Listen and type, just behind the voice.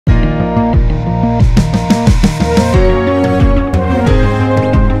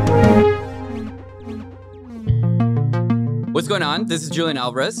going on? This is Julian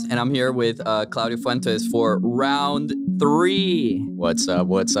Alvarez, and I'm here with Claudio Fuentes for round 3. What's up?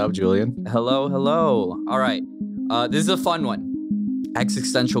 What's up, Julian? Hello, hello. All right. This is a fun one.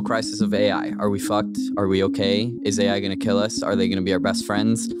 Existential crisis of AI. Are we fucked? Are we okay? Is AI going to kill us? Are they going to be our best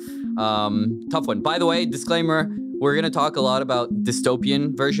friends? Tough one. By the way, disclaimer, we're going to talk a lot about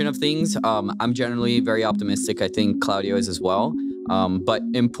dystopian version of things. I'm generally very optimistic. I think Claudio is as well. But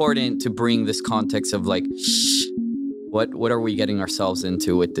important to bring this context of like, what are we getting ourselves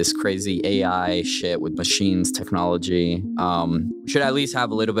into with this crazy AI shit with machines, technology? We should at least have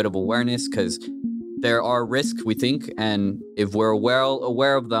a little bit of awareness because there are risks, we think, and if we're well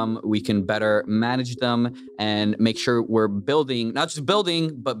aware of them, we can better manage them and make sure we're building, not just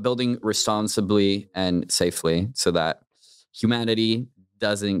building, but building responsibly and safely so that humanity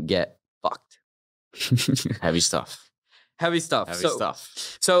doesn't get fucked. Heavy stuff. Heavy stuff. Heavy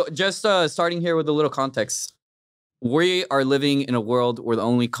stuff. So just starting here with a little context, we are living in a world where the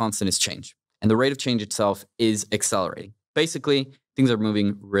only constant is change, and the rate of change itself is accelerating. Basically, things are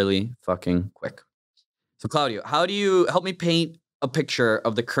moving really fucking quick. So Claudio, how do you help me paint a picture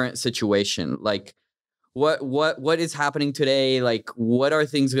of the current situation? Like what is happening today? Like what are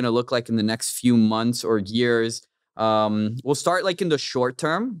things going to look like in the next few months or years? We'll start like in the short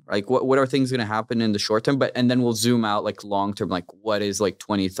term, like what are things going to happen in the short term, and then we'll zoom out like long term, like what is like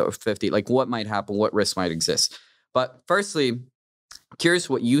 20, 50, like what might happen, what risks might exist. But firstly, curious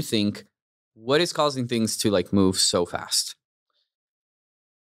what you think, what is causing things to like move so fast?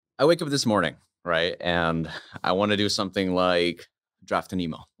 I wake up this morning, right? And I want to do something like draft an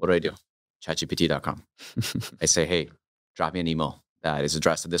email. What do? ChatGPT.com. I say, hey, drop me an email that is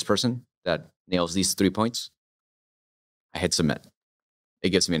addressed to this person that nails these 3 points. I hit submit. It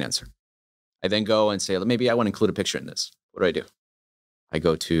gives me an answer. I then go and say, maybe I want to include a picture in this. What do? I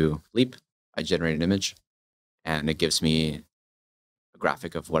go to Leap. I generate an image, and it gives me a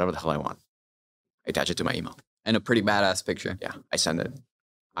graphic of whatever the hell I want. I attach it to my email. And a pretty badass picture. Yeah, I send it.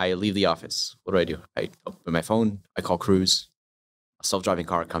 I leave the office. What do? I open my phone. I call Cruise. A self-driving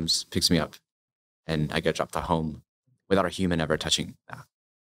car comes, picks me up, and I get dropped at home without a human ever touching that.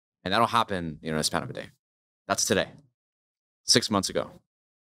 And that'll happen, in a span of a day. That's today. 6 months ago.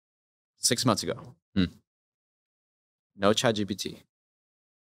 6 months ago. No ChatGPT.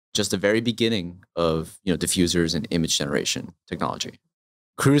 Just the very beginning of diffusers and image generation technology.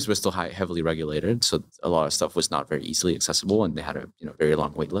 Cruise was still heavily regulated, so a lot of stuff was not very easily accessible, and they had a very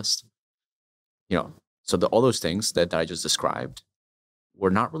long wait list. So all those things that I just described were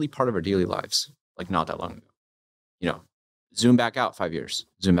not really part of our daily lives, like not that long ago. Zoom back out 5 years,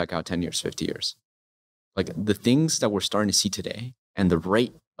 zoom back out 10 years, 50 years. Like the things that we're starting to see today and the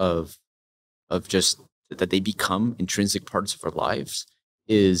rate of just that they become intrinsic parts of our lives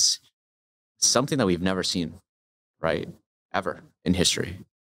is something that we've never seen, right? Ever in history.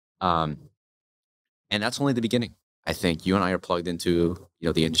 And that's only the beginning. I think you and I are plugged into,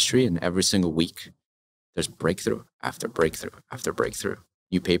 the industry, and every single week there's breakthrough after breakthrough after breakthrough,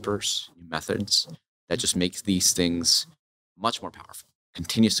 new papers, new methods that just makes these things much more powerful,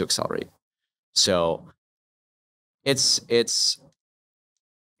 continues to accelerate. So it's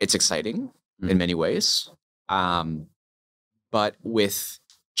exciting in many ways. But with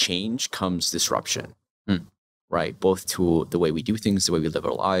change comes disruption, right? Both to the way we do things, the way we live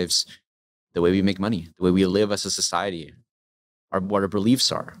our lives, the way we make money, the way we live as a society, what our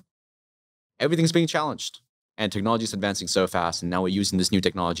beliefs are. Everything's being challenged, and technology is advancing so fast. And now we're using this new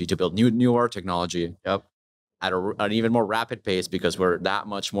technology to build newer technology at an even more rapid pace because we're that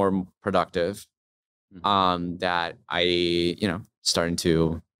much more productive. That starting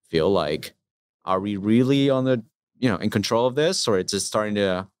to feel like, are we really on the in control of this, or it's just starting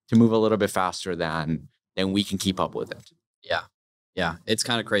to move a little bit faster than we can keep up with it? Yeah, it's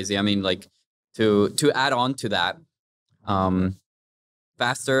kind of crazy. I mean, like to add on to that,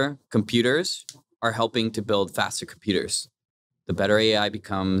 faster computers are helping to build faster computers. The better AI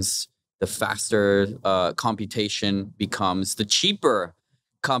becomes, the faster computation becomes, the cheaper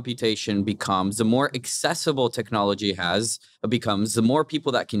computation becomes, the more accessible technology becomes, the more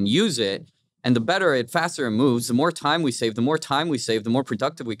people that can use it. And the better it, faster it moves, the more time we save, the more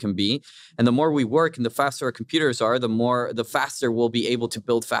productive we can be. And the more we work and the faster our computers are, the faster we'll be able to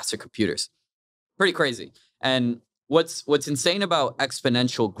build faster computers. Pretty crazy. And what's insane about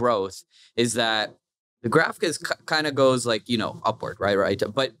exponential growth is that the graph kind of goes like, upward, right?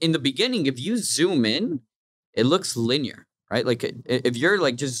 But in the beginning, if you zoom in, it looks linear, right? Like if you're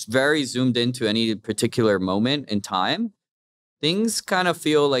like just very zoomed into any particular moment in time, things kind of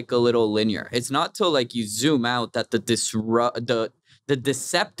feel like a little linear. It's not till like you zoom out that the the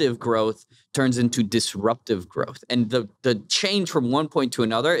deceptive growth turns into disruptive growth. And the change from one point to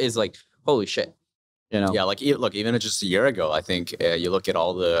another is like, holy shit. You know? Yeah, like look, even just a year ago, I think you look at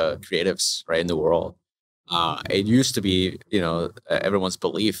all the creatives right in the world. It used to be, everyone's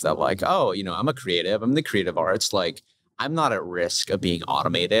belief that like, oh, I'm a creative, I'm the creative arts. Like, I'm not at risk of being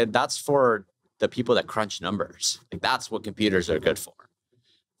automated. That's for the people that crunch numbers. Like, that's what computers are good for.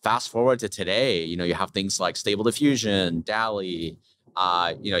 Fast forward to today, you have things like Stable Diffusion, DALL-E,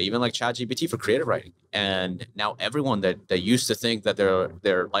 even like ChatGPT for creative writing. And now everyone that used to think that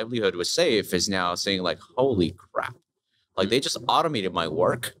their livelihood was safe is now saying like, holy crap. Like, they just automated my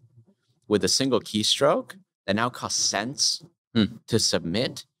work with a single keystroke that now costs cents to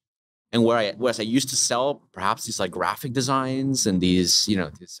submit. And whereas I used to sell perhaps these like graphic designs and these,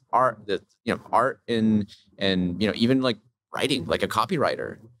 this art, art and even like writing, like a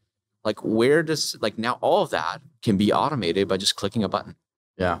copywriter, like where does like now all of that can be automated by just clicking a button.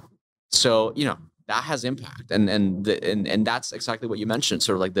 Yeah. So, that has impact. And that's exactly what you mentioned.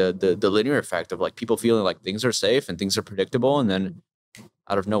 Sort of like the linear effect of like people feeling like things are safe and things are predictable. And then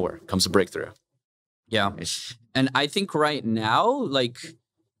out of nowhere comes a breakthrough. Yeah. And I think right now, like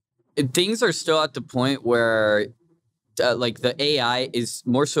things are still at the point where like the AI is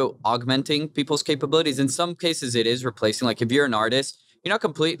more so augmenting people's capabilities. In some cases, it is replacing. Like if you're an artist, you're not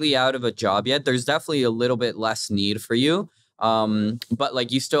completely out of a job yet. There's definitely a little bit less need for you. But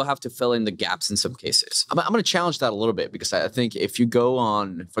like you still have to fill in the gaps in some cases. I'm going to challenge that a little bit because I think if you go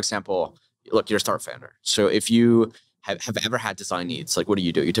on, for example, look, you're a start founder. So if you have ever had design needs, like what do?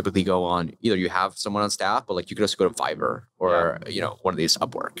 You typically go on, either you have someone on staff, but like you could also go to Fiverr or, one of these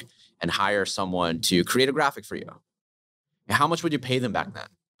Upwork and hire someone to create a graphic for you. And how much would you pay them back then?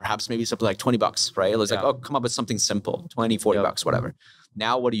 Perhaps maybe something like $20, right? It was like, oh, come up with something simple, 20, 40 bucks, whatever.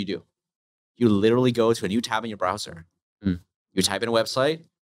 Now, what do? You literally go to a new tab in your browser. You type in a website,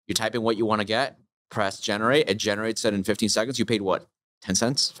 you type in what you want to get, press generate, it generates it in 15 seconds. You paid what? 10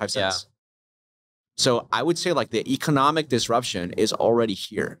 cents, 5 cents? Yeah. So I would say like the economic disruption is already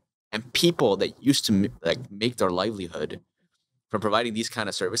here. And people that used to like make their livelihood from providing these kind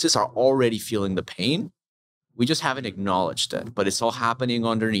of services are already feeling the pain. We just haven't acknowledged it, but it's all happening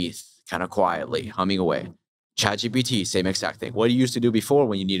underneath, kind of quietly, humming away. ChatGPT, same exact thing. What you used to do before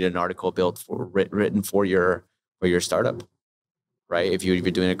when you needed an article built written for your startup, right? If you're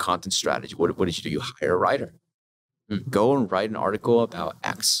doing a content strategy, what did you do? You hire a writer. Go and write an article about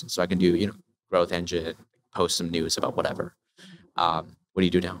X, so I can do growth engine, post some news about whatever. What do you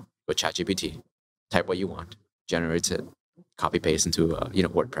do now? With ChatGPT, type what you want, generates it, copy paste into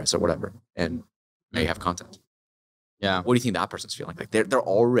WordPress or whatever, and now you have content. Yeah. What do you think that person's feeling? Like they're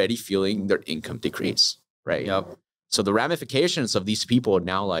already feeling their income decrease, right? Yep. So the ramifications of these people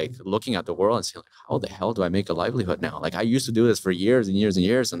now like looking at the world and saying, like, how the hell do I make a livelihood now? Like I used to do this for years and years and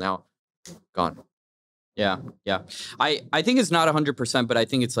years, and now gone. Yeah. Yeah. I think it's not 100%, but I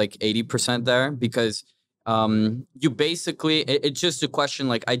think it's like 80% there because you basically, it's just a question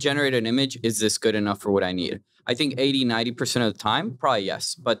like I generate an image. Is this good enough for what I need? I think 80-90% of the time, probably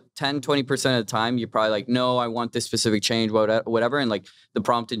yes. But 10-20% of the time, you're probably like, no, I want this specific change, whatever. And like the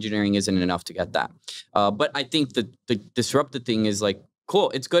prompt engineering isn't enough to get that. But I think the disruptive thing is like,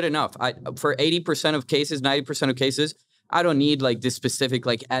 cool, it's good enough. For 80% of cases, 90% of cases, I don't need like this specific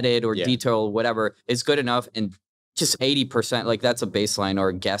like edit or detail or whatever. It's good enough. And just 80%, like that's a baseline or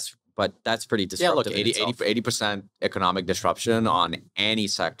a guess, but that's pretty disruptive. Yeah, look, 80% economic disruption on any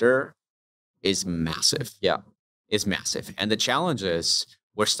sector is massive. Yeah. Is massive. And the challenge is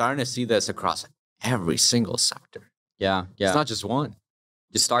we're starting to see this across every single sector. Yeah. Yeah. It's not just one.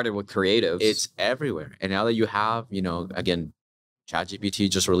 It started with creatives. It's everywhere. And now that you have, again, ChatGPT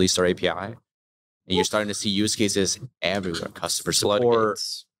just released their API, and you're starting to see use cases everywhere. Customer support,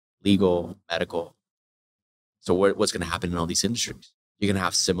 legal, medical. So what's going to happen in all these industries? You're going to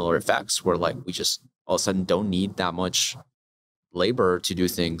have similar effects where like we just all of a sudden don't need that much labor to do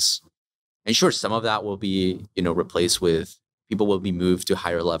things. And sure, some of that will be, replaced with people will be moved to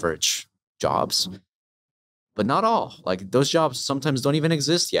higher leverage jobs, but not all. Like those jobs sometimes don't even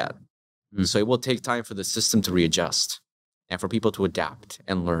exist yet. So it will take time for the system to readjust and for people to adapt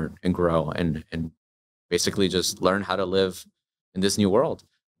and learn and grow and basically just learn how to live in this new world.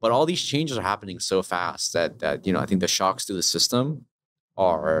 But all these changes are happening so fast that I think the shocks to the system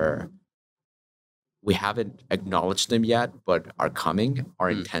are, we haven't acknowledged them yet, but are coming,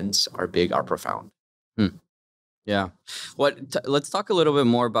 are intense, are big, are profound. Yeah. Let's talk a little bit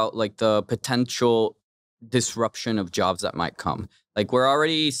more about like the potential disruption of jobs that might come. Like we're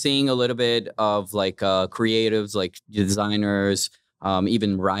already seeing a little bit of like creatives, like designers,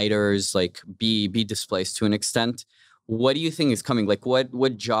 even writers, like be displaced to an extent. what do you think is coming? Like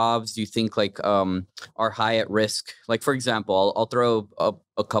what jobs do you think like are high at risk? Like for example, I'll throw up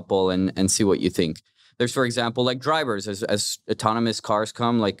a couple and see what you think. There's for example like drivers as autonomous cars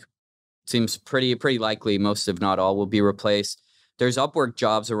come, like seems pretty likely most if not all will be replaced. There's Upwork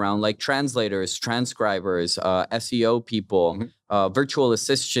jobs around like translators, transcribers, SEO people, virtual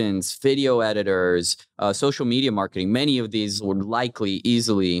assistants, video editors, social media marketing. Many of these would likely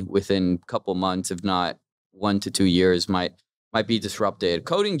easily within a couple months, if not 1 to 2 years, might be disrupted.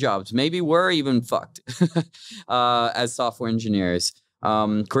 Coding jobs, maybe we're even fucked as software engineers.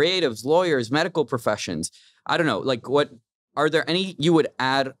 Creatives, lawyers, medical professions. I don't know. Like, what are there any you would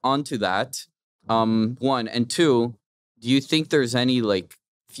add onto that? One and two. Do you think there's any like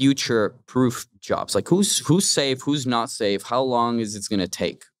future proof jobs? Like who's safe, who's not safe? How long is it going to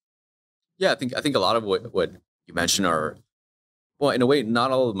take? Yeah, I think a lot of what you mentioned are, well, in a way,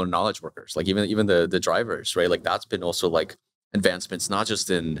 not all of them are knowledge workers. Like even the drivers, right? Like that's been also like advancements, not just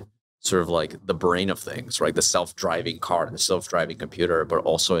in sort of like the brain of things, right? The self-driving car, the self-driving computer, but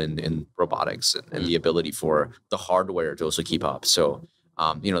also in robotics and the ability for the hardware to also keep up. So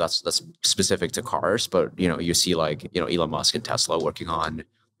that's specific to cars, but you see like Elon Musk and Tesla working on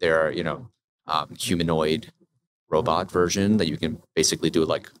their humanoid robot version that you can basically do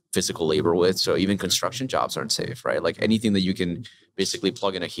like physical labor with. So even construction jobs aren't safe, right? Like anything that you can basically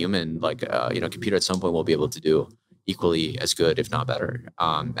plug in a human, like computer at some point will be able to do equally as good, if not better,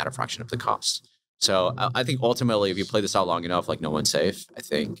 at a fraction of the cost. So I think ultimately, if you play this out long enough, like no one's safe. I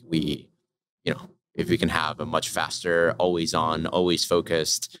think if we can have a much faster, always on, always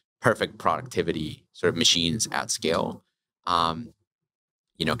focused, perfect productivity sort of machines at scale, kind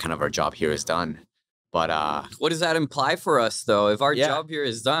of our job here is done. But what does that imply for us, though? If our Yeah. job here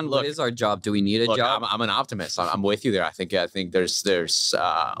is done, Look- what is our job? Do we need a look, job? I'm an optimist. I'm with you there. I think there's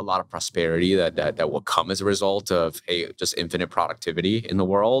a lot of prosperity that will come as a result of just infinite productivity in the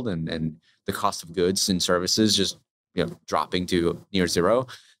world and the cost of goods and services just dropping to near zero.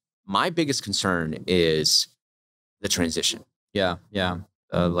 My biggest concern is the transition. Yeah.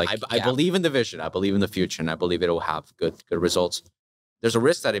 I believe in the vision. I believe in the future, and I believe it will have good results. There's a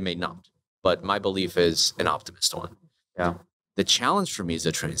risk that it may not, but my belief is an optimist one. Yeah. The challenge for me is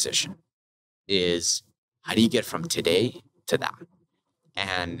the transition. Is how do you get from today to that,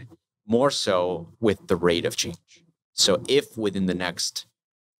 and more so with the rate of change. So if within the next,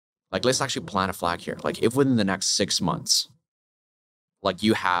 like, let's actually plant a flag here. Like, if within the next 6 months, like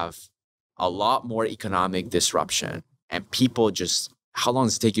you have a lot more economic disruption and people just, how long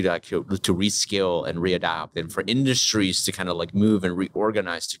does it take you to reskill and readapt, and for industries to kind of like move and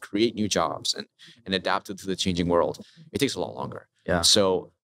reorganize to create new jobs and adapt to the changing world? It takes a lot longer. Yeah.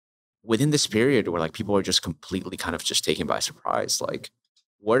 So within this period where like people are just completely kind of just taken by surprise, like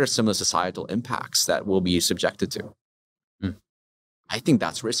what are some of the societal impacts that we'll be subjected to? I think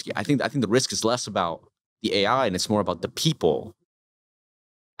that's risky. I think the risk is less about the AI and it's more about the people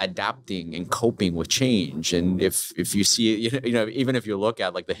adapting and coping with change. And if you see, even if you look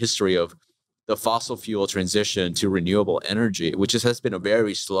at like the history of the fossil fuel transition to renewable energy, which has been a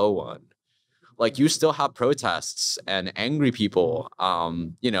very slow one, like you still have protests and angry people,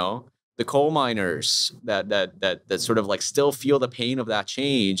 the coal miners that sort of like still feel the pain of that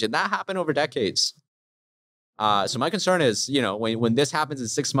change. And that happened over decades. So my concern is, when this happens in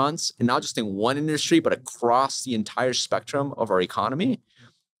 6 months, and not just in one industry, but across the entire spectrum of our economy,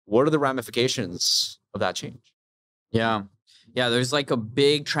 what are the ramifications of that change? Yeah. There's like a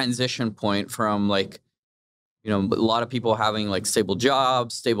big transition point from like, a lot of people having like stable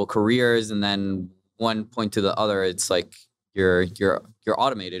jobs, stable careers, and then one point to the other, it's like you're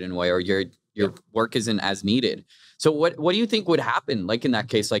automated in a way, or your work isn't as needed. So what do you think would happen? Like in that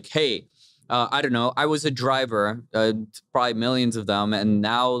case, like, hey, I don't know, I was a driver, probably millions of them, and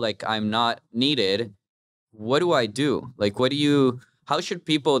now like I'm not needed. What do I do? Like, how should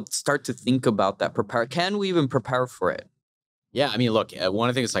people start to think about that? Can we even prepare for it? Yeah, I mean, look, one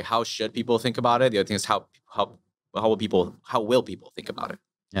of the things is like, how should people think about it? The other thing is how will people think about it?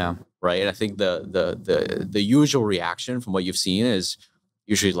 Yeah. Right. And I think the usual reaction from what you've seen is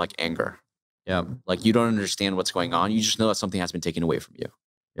usually like anger. Yeah. Like you don't understand what's going on. You just know that something has been taken away from you.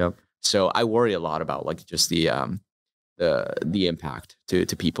 Yep. So I worry a lot about like just the impact to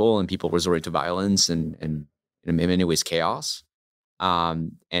people, and people resorting to violence and in many ways chaos.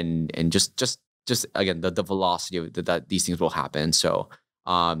 And just again, the velocity of that these things will happen. So,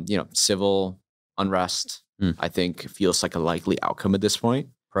 civil unrest, I think feels like a likely outcome at this point.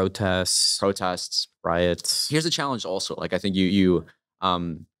 Protests, Protests. riots. Here's the challenge also. Like, I think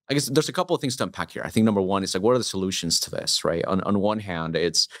I guess there's a couple of things to unpack here. I think number one is like, what are the solutions to this, right? On one hand,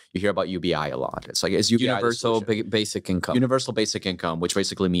 it's you hear about UBI a lot. It's like, is UBI universal basic income? Universal basic income, which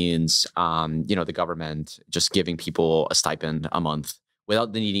basically means, the government just giving people a stipend a month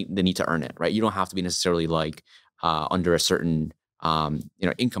without the need to earn it, right? You don't have to be necessarily like under a certain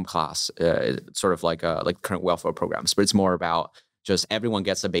income class, sort of like current welfare programs, but it's more about just everyone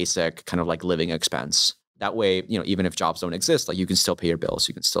gets a basic kind of like living expense. That way, even if jobs don't exist, like you can still pay your bills,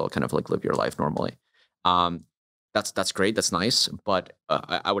 you can still kind of like live your life normally. That's great, that's nice, but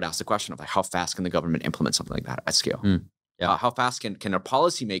I would ask the question of like, how fast can the government implement something like that at scale? Yeah. How fast can our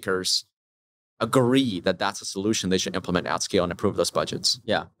policymakers agree that that's a solution they should implement at scale and approve those budgets?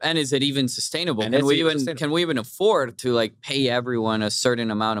 Yeah, and is it even sustainable? And can we even afford to like pay everyone a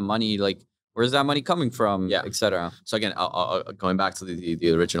certain amount of money? Like, where's that money coming from? Yeah, etc. So again, going back to the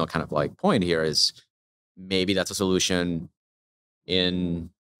original kind of like point here is, maybe that's a solution in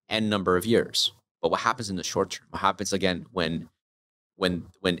n number of years. But what happens in the short term? What happens again when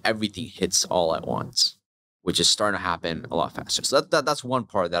everything hits all at once, which is starting to happen a lot faster? So that's one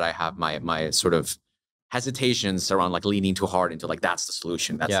part that I have my sort of hesitations around, like leaning too hard into like that's the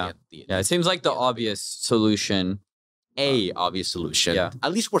solution. That's yeah. It seems like the obvious solution. Obvious solution. Yeah.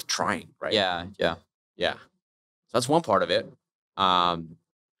 At least worth trying, right? Yeah. So that's one part of it.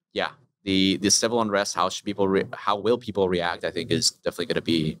 The civil unrest, how will people react? I think is definitely going to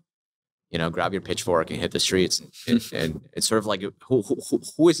be, grab your pitchfork and hit the streets, and it's sort of like,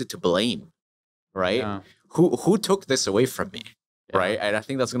 who is it to blame, right? Yeah. Who took this away from me, right? And I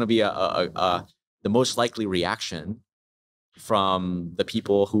think that's going to be the most likely reaction from the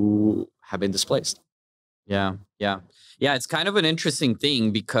people who have been displaced. Yeah. It's kind of an interesting thing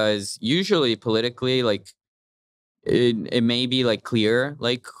because usually politically, like, it may be like clear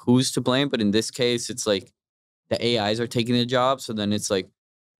like who's to blame, but in this case it's like the AIs are taking the job. So then it's like,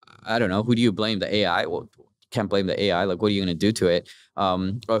 I don't know, who do you blame? The AI? Well, you can't blame the AI. Like, what are you going to do to it?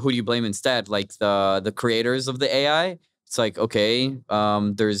 Or who do you blame instead? Like the creators of the AI? It's like, okay,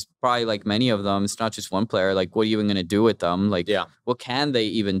 there's probably like many of them. It's not just one player. Like, what are you even going to do with them? Like, what can they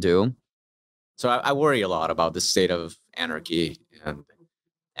even do? So I worry a lot about the state of anarchy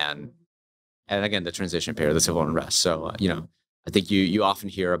and again, the transition period, the civil unrest. So, I think you often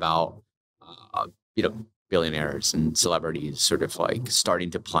hear about, billionaires and celebrities sort of like starting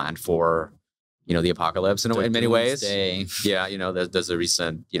to plan for, the apocalypse in many ways. Yeah, there's a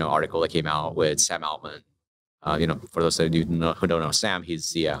recent, article that came out with Sam Altman. For those who don't know Sam,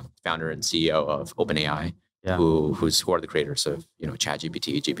 he's the founder and CEO of OpenAI, who are the creators of,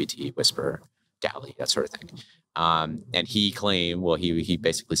 ChatGPT, GPT, Whisper, DALL-E, that sort of thing. And he claimed, he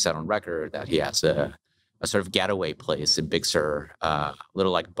basically said on record that he has a sort of getaway place in Big Sur, a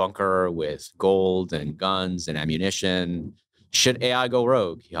little like bunker with gold and guns and ammunition. Should AI go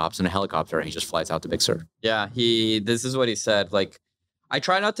rogue, he hops in a helicopter and he just flies out to Big Sur. Yeah, this is what he said. Like, I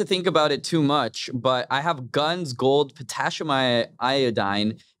try not to think about it too much, but I have guns, gold, potassium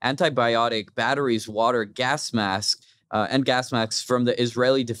iodine, antibiotic, batteries, water, gas mask, and gas masks from the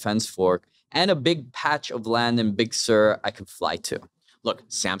Israeli Defense Force, and a big patch of land in Big Sur I could fly to. Look,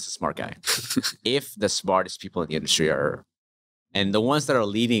 Sam's a smart guy. If the smartest people in the industry are, and the ones that are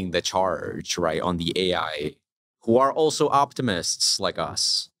leading the charge, right, on the AI, who are also optimists like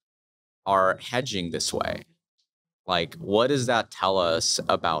us, are hedging this way, like, what does that tell us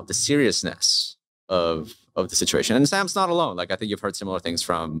about the seriousness of the situation? And Sam's not alone. Like, I think you've heard similar things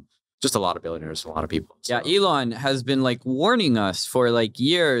from just a lot of billionaires, a lot of people. So. Yeah, Elon has been like warning us for like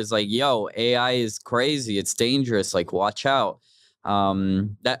years, like, yo, AI is crazy. It's dangerous. Like, watch out.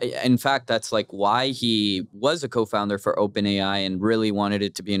 In fact, that's like why he was a co-founder for OpenAI and really wanted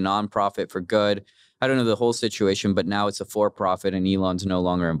it to be a nonprofit for good. I don't know the whole situation, but now it's a for-profit and Elon's no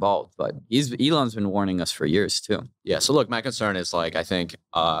longer involved. But Elon's been warning us for years too. Yeah. So look, my concern is like, I think,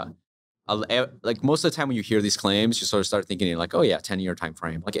 like most of the time when you hear these claims, you sort of start thinking like, oh yeah, 10-year time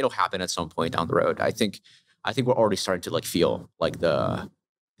frame. Like, it'll happen at some point down the road. I think we're already starting to like feel like the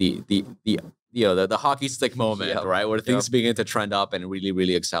hockey stick moment, right? Where things begin to trend up and really,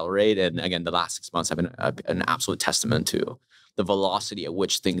 really accelerate. And again, the last 6 months have been an absolute testament to the velocity at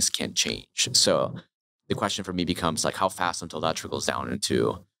which things can change. So the question for me becomes like, how fast until that trickles down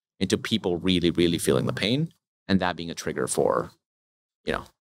into people really, really feeling the pain, and that being a trigger for,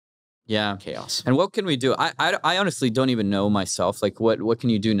 chaos. And what can we do? I honestly don't even know myself. Like, what can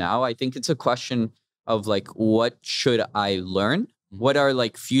you do now? I think it's a question of like, what should I learn? What are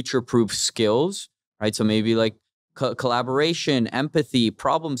like future-proof skills, right? So maybe like collaboration, empathy,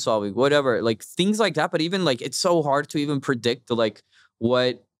 problem solving, whatever, like things like that. But even like, it's so hard to even predict like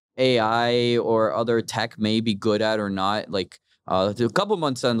what AI or other tech may be good at or not. Like, a couple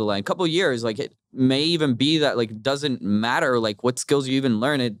months down the line, a couple years, like it may even be that like it doesn't matter like what skills you even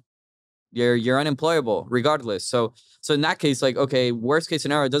learn, you're unemployable regardless. So in that case, like, okay, worst case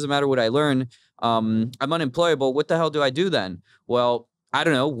scenario, it doesn't matter what I learn. I'm unemployable. What the hell do I do then? Well, I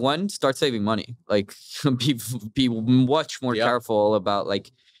don't know. One, start saving money. Like be much more careful about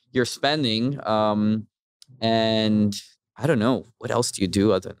like your spending. And I don't know. What else do you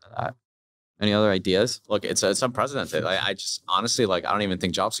do other than that? Any other ideas? Look, it's unprecedented. I just honestly, like, I don't even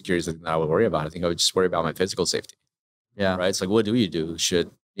think job security is the thing that I would worry about. I think I would just worry about my physical safety. Yeah. Right. It's like, what do you do?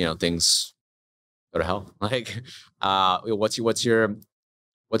 Should, things go to hell? Like, what's your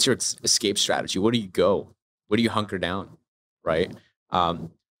escape strategy? Where do you go? Where do you hunker down? Right. So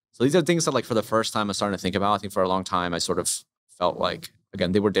these are things that, like, for the first time I'm starting to think about. I think for a long time I sort of felt like,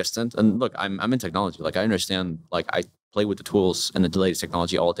 again, they were distant. And look, I'm in technology. Like, I understand, like, I play with the tools and the latest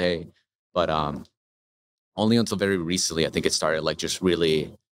technology all day, but only until very recently I think it started like just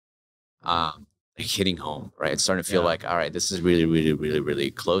really hitting home. Right. It's starting to feel like, all right, this is really, really, really,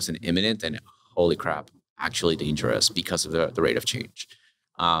 really close and imminent, and holy crap, actually dangerous because of the rate of change.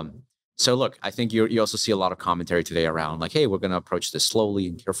 So look, I think you also see a lot of commentary today around like, hey, we're going to approach this slowly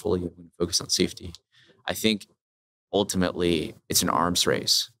and carefully and focus on safety. I think ultimately it's an arms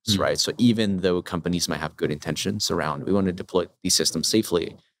race, right? So even though companies might have good intentions around, we want to deploy these systems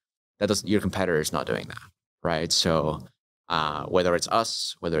safely, your competitor is not doing that, right? So whether it's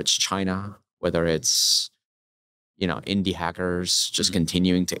us, whether it's China, whether it's, indie hackers just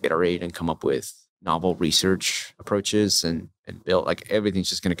continuing to iterate and come up with novel research approaches and build, like, everything's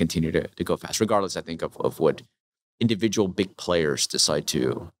just going to continue to go fast, regardless, I think, of what individual big players decide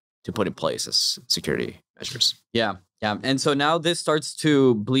to put in place as security measures. Yeah. Yeah. And so now this starts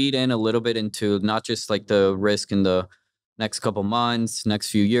to bleed in a little bit into not just like the risk in the next couple months, next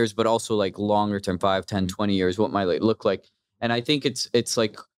few years, but also like longer term, 5, 10, 20 years, what might it look like? And I think it's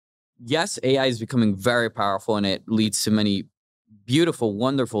like, yes, AI is becoming very powerful and it leads to many beautiful,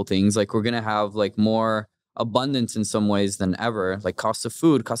 wonderful things. Like we're going to have like more abundance in some ways than ever, like cost of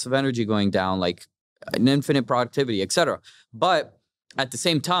food, cost of energy going down, like an infinite productivity, etc. But at the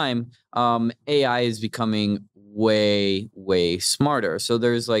same time, AI is becoming way, way smarter. So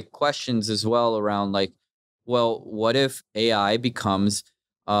there's like questions as well around like, well, what if AI becomes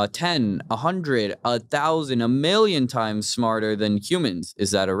 10, 100, 1,000, 1,000,000 times smarter than humans?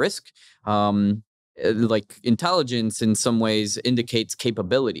 Is that a risk? Like intelligence in some ways indicates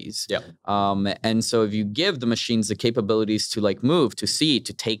capabilities. Yeah. And so if you give the machines the capabilities to like move, to see,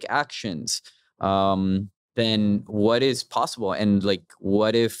 to take actions, then what is possible? And like,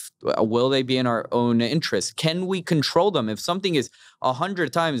 what if, will they be in our own interest? Can we control them? If something is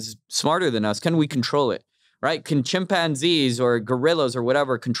 100 times smarter than us, can we control it? Right? Can chimpanzees or gorillas or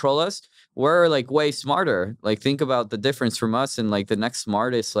whatever control us? We're like way smarter. Like think about the difference from us and like the next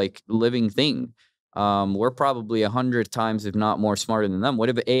smartest like living thing. We're probably 100 times, if not more, smarter than them. What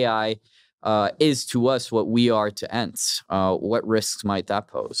if AI is to us what we are to ants? What risks might that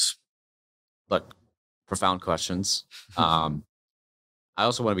pose? Look, profound questions. I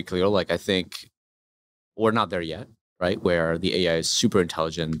also want to be clear. Like, I think we're not there yet, right? Where the AI is super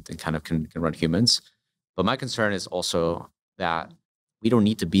intelligent and kind of can run humans. But my concern is also that we don't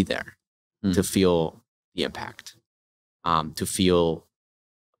need to be there to feel the impact, to feel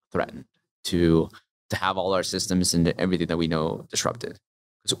threatened, to have all our systems and everything that we know disrupted.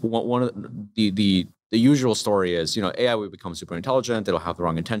 Because one of the usual story is, AI will become super intelligent. It'll have the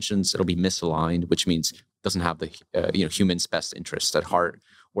wrong intentions. It'll be misaligned, which means it doesn't have the human's best interest at heart,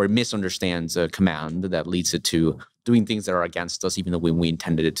 or it misunderstands a command that leads it to doing things that are against us, even though we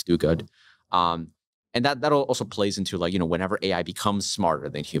intended it to do good. And that also plays into like, whenever AI becomes smarter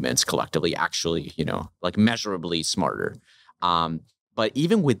than humans collectively, actually, like measurably smarter. But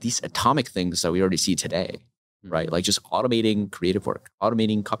even with these atomic things that we already see today, right? Like just automating creative work,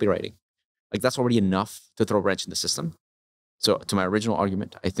 automating copywriting, like that's already enough to throw a wrench in the system. So to my original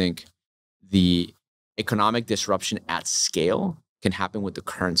argument, I think the economic disruption at scale can happen with the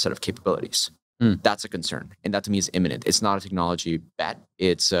current set of capabilities. That's a concern. And that to me is imminent. It's not a technology bet.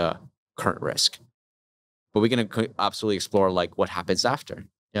 It's a current risk. But we're going to absolutely explore like what happens after.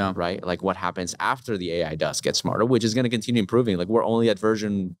 Yeah. Right. Like what happens after the AI does get smarter, which is going to continue improving. Like we're only at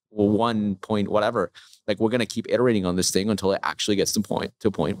version 1 point whatever. Like we're going to keep iterating on this thing until it actually gets to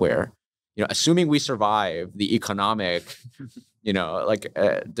a point where, assuming we survive the economic,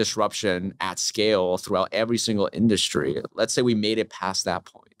 disruption at scale throughout every single industry. Let's say we made it past that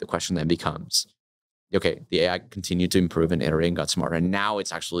point. The question then becomes, okay, the AI continued to improve and iterate and got smarter. And now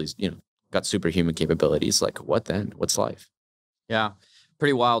it's actually, got superhuman capabilities. Like what then? What's life? Yeah.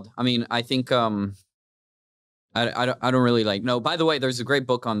 Pretty wild. I mean, I think I don't really like. No, by the way, there's a great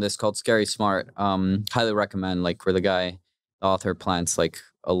book on this called Scary Smart. Highly recommend. Like where the author plants like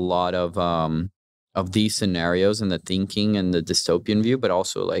a lot of these scenarios and the thinking and the dystopian view, but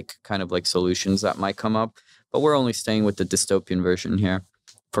also like kind of like solutions that might come up. But we're only staying with the dystopian version here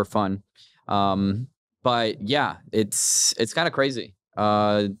for fun. But yeah, it's kind of crazy.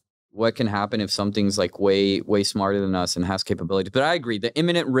 What can happen if something's like way smarter than us and has capabilities. But I agree, the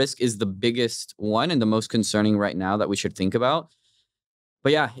imminent risk is the biggest one and the most concerning right now that we should think about.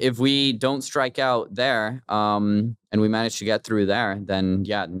 But yeah, if we don't strike out there, and we manage to get through there, then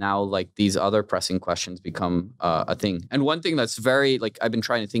yeah, now like these other pressing questions become a thing. And one thing that's very like I've been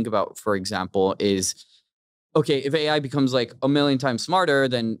trying to think about, for example, is okay, if AI becomes like a million times smarter,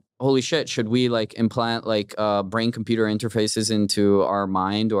 then holy shit, should we like implant like brain computer interfaces into our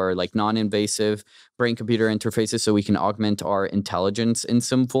mind, or like non-invasive brain computer interfaces so we can augment our intelligence in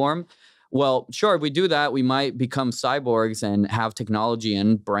some form? Well, sure, if we do that, we might become cyborgs and have technology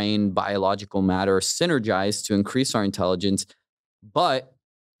and brain biological matter synergized to increase our intelligence. But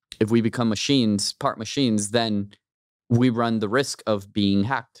if we become machines, part machines, then we run the risk of being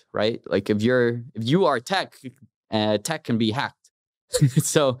hacked, right? Like if you are tech, tech can be hacked.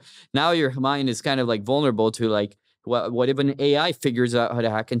 So now your mind is kind of like vulnerable to like what if an AI figures out how to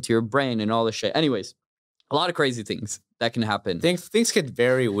hack into your brain and all this shit. Anyways, a lot of crazy things that can happen. Things get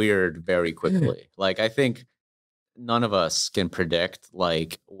very weird very quickly. Like I think none of us can predict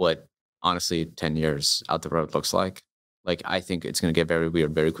like what honestly 10 years out the road looks like. Like I think it's going to get very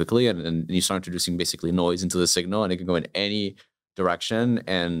weird very quickly, and you start introducing basically noise into the signal, and it can go in any direction.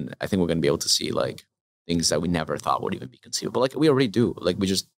 And I think we're going to be able to see like things that we never thought would even be conceivable. Like we already do. Like we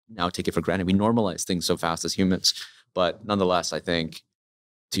just now take it for granted. We normalize things so fast as humans. But nonetheless, I think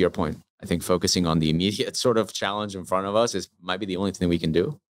to your point, I think focusing on the immediate sort of challenge in front of us is might be the only thing we can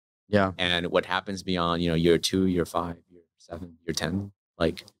do. Yeah. And what happens beyond, year 2, year 5, year 7, year 10,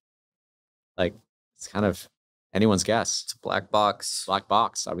 like it's kind of anyone's guess. It's a black box. Black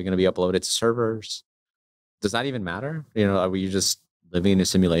box. Are we going to be uploaded to servers? Does that even matter? Are we just living in a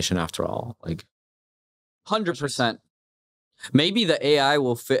simulation after all? Like 100%. Maybe the AI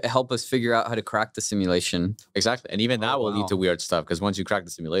will help us figure out how to crack the simulation. Exactly. And even that will lead to weird stuff, because once you crack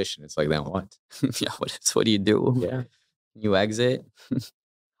the simulation, it's like, then what? Yeah, what do you do? Yeah. You exit.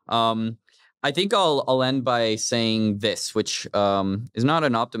 I think I'll end by saying this, which is not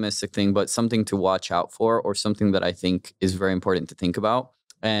an optimistic thing, but something to watch out for, or something that I think is very important to think about.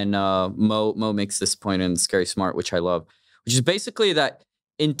 And Mo makes this point in Scary Smart, which I love, which is basically that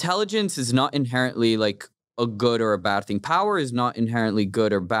intelligence is not inherently like a good or a bad thing. Power is not inherently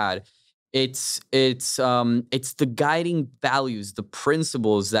good or bad. It's the guiding values, the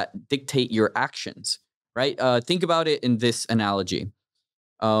principles that dictate your actions, right? Think about it in this analogy.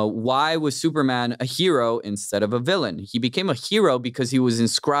 Why was Superman a hero instead of a villain? He became a hero because he was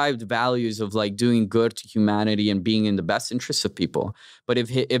inscribed values of like doing good to humanity and being in the best interests of people. But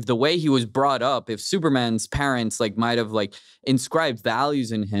if the way he was brought up, if Superman's parents like might have like inscribed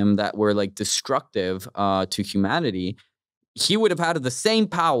values in him that were like destructive to humanity, he would have had the same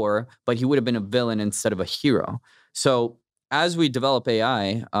power, but he would have been a villain instead of a hero. So as we develop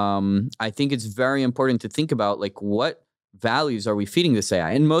AI, I think it's very important to think about like what values are we feeding this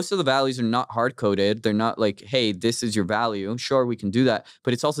AI? And most of the values are not hard coded. They're not like, hey, this is your value. Sure, we can do that.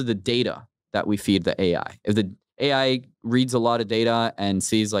 But it's also the data that we feed the AI. If the AI reads a lot of data and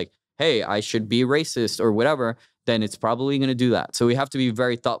sees like, hey, I should be racist or whatever, then it's probably going to do that. So we have to be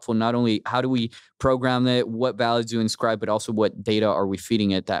very thoughtful. Not only how do we program it, what values do we inscribe, but also what data are we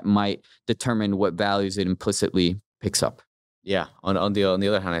feeding it that might determine what values it implicitly picks up. Yeah. On the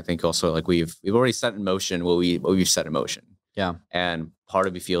other hand, I think also like we've already set in motion what we've set in motion. Yeah. And part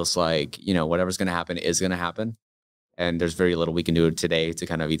of me feels like, whatever's going to happen is going to happen. And there's very little we can do today to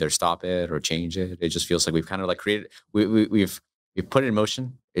kind of either stop it or change it. It just feels like we've kind of like created, we've put it in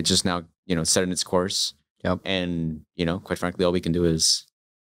motion. It's just now, set in its course. Yep. And, quite frankly, all we can do is,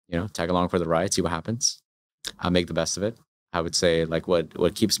 tag along for the ride, see what happens. I'll make the best of it. I would say like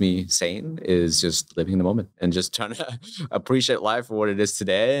what keeps me sane is just living in the moment and just trying to appreciate life for what it is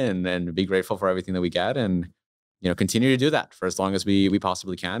today, and be grateful for everything that we get, and continue to do that for as long as we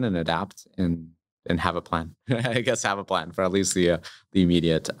possibly can, and adapt and have a plan. I guess have a plan for at least the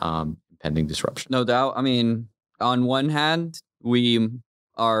immediate impending disruption. No doubt. I mean, on one hand, we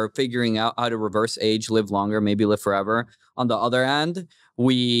are figuring out how to reverse age, live longer, maybe live forever. On the other hand,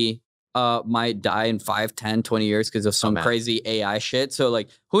 we might die in 5, 10, 20 years because of some man. crazy AI shit. So like,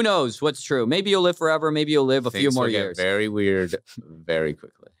 who knows what's true? Maybe you'll live forever. Maybe you'll live a few Things more will get years. very weird very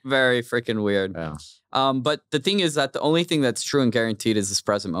quickly. Very freaking weird. Yeah. But the thing is that the only thing that's true and guaranteed is this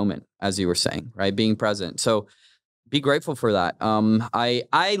present moment, as you were saying, right? Being present. So be grateful for that.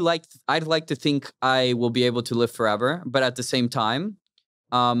 I'd like to think I will be able to live forever, but at the same time,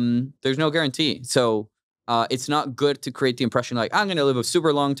 there's no guarantee. So it's not good to create the impression like I'm going to live a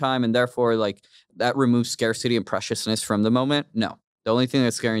super long time and therefore like that removes scarcity and preciousness from the moment. No, the only thing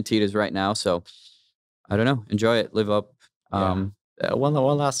that's guaranteed is right now. So I don't know, enjoy it, live up. One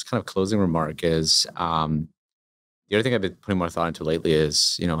last kind of closing remark is the other thing I've been putting more thought into lately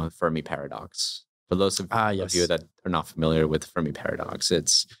is, Fermi paradox. For those of you that are not familiar with Fermi paradox,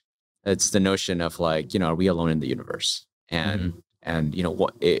 it's the notion of like, are we alone in the universe? And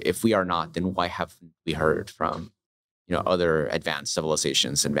what if we are not, then why haven't we heard from other advanced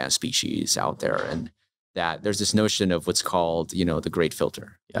civilizations, advanced species out there? And that there's this notion of what's called the great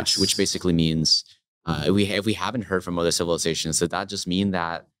filter, which basically means if we haven't heard from other civilizations, does that just mean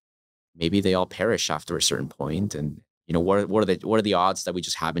that maybe they all perish after a certain point? And what are the odds that we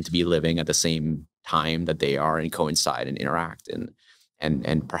just happen to be living at the same time that they are and coincide and interact?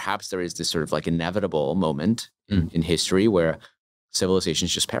 And perhaps there is this sort of like inevitable moment in history where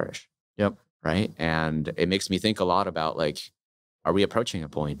civilizations just perish. Yep. Right. And it makes me think a lot about like, are we approaching a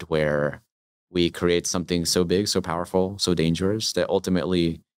point where we create something so big, so powerful, so dangerous that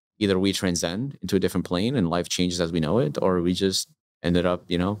ultimately either we transcend into a different plane and life changes as we know it, or we just ended up,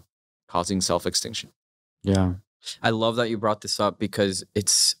 causing self-extinction? Yeah. I love that you brought this up because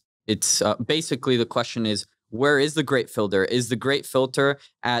it's basically the question is, where is the great filter? Is the great filter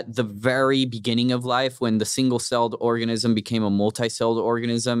at the very beginning of life when the single-celled organism became a multi-celled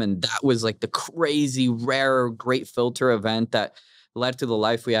organism? And that was like the crazy, rare, great filter event that led to the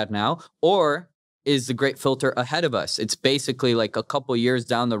life we have now? Or is the great filter ahead of us? It's basically like a couple years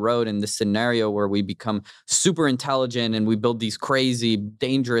down the road in this scenario where we become super intelligent and we build these crazy,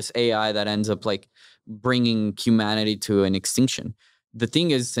 dangerous AI that ends up like bringing humanity to an extinction. The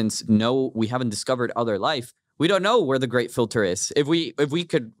thing is, since we haven't discovered other life, we don't know where the great filter is. If we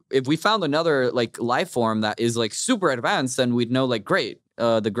found another like life form that is like super advanced, then we'd know like, great,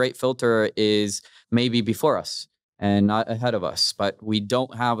 the great filter is maybe before us and not ahead of us. But we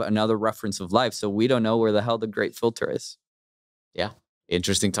don't have another reference of life, so we don't know where the hell the great filter is. Yeah,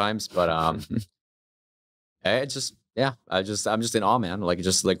 interesting times, but I'm just in awe, man. Like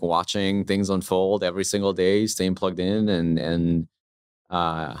just like watching things unfold every single day, staying plugged in, and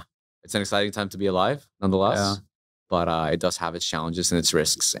it's an exciting time to be alive, nonetheless. Yeah. But it does have its challenges and its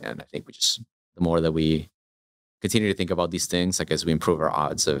risks, and I think the more that we continue to think about these things, like as we improve our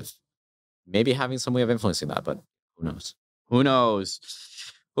odds of maybe having some way of influencing that, but who knows? Who knows?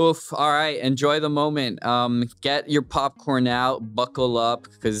 Oof. All right. Enjoy the moment. Get your popcorn out, buckle up,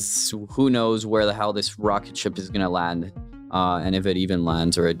 because who knows where the hell this rocket ship is going to land. And if it even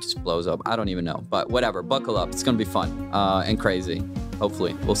lands or it just blows up, I don't even know. But whatever, buckle up. It's going to be fun and crazy.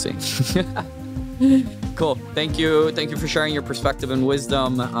 Hopefully. We'll see. Cool. Thank you. Thank you for sharing your perspective and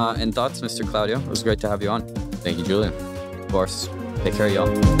wisdom and thoughts, Mr. Claudio. It was great to have you on. Thank you, Julian. Of course. Take care,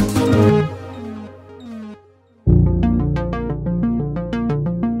 y'all.